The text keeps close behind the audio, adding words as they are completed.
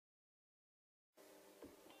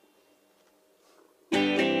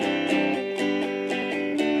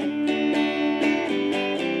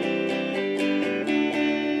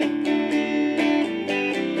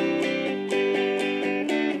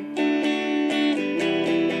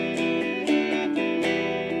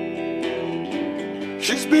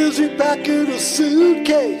She's busy packing a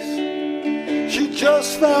suitcase. She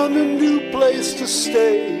just found a new place to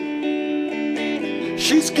stay.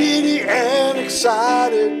 She's giddy and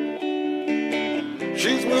excited.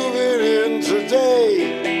 She's moving in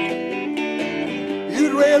today.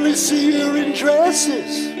 You'd rarely see her in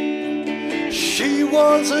dresses. She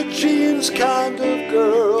was a jeans kind of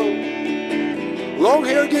girl. Long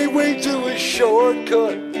hair gave way to a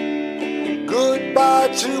shortcut. Goodbye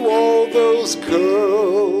to all those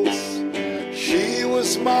curls. She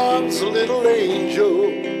was Mom's little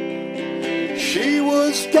angel. She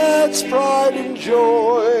was Dad's pride and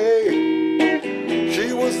joy.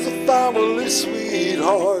 She was the family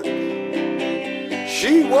sweetheart.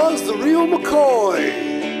 She was the real McCoy.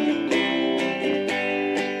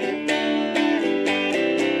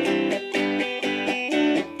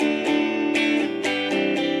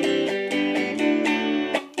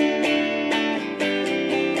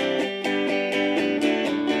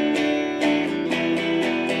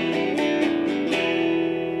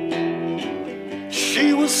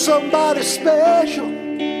 She was somebody special,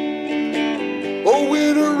 a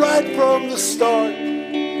winner right from the start.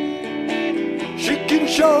 She can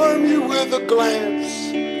charm you with a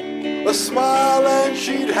glance, a smile, and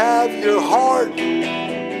she'd have your heart.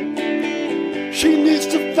 She needs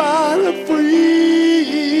to find her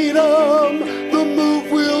freedom. The move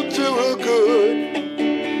will do her good.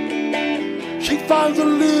 She finds a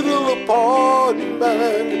little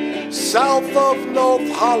apartment south of North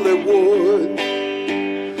Hollywood.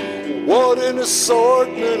 What an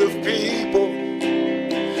assortment of people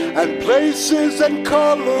and places and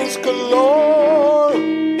colors galore.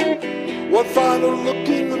 One final look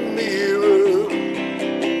in the mirror,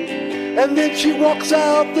 and then she walks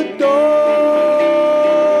out the door.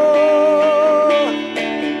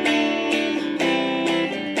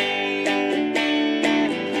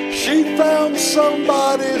 She found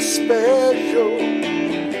somebody special,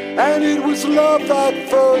 and it was love at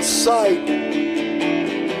first sight.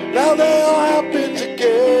 Now they are happy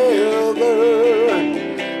together,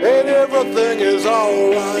 and everything is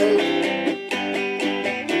alright.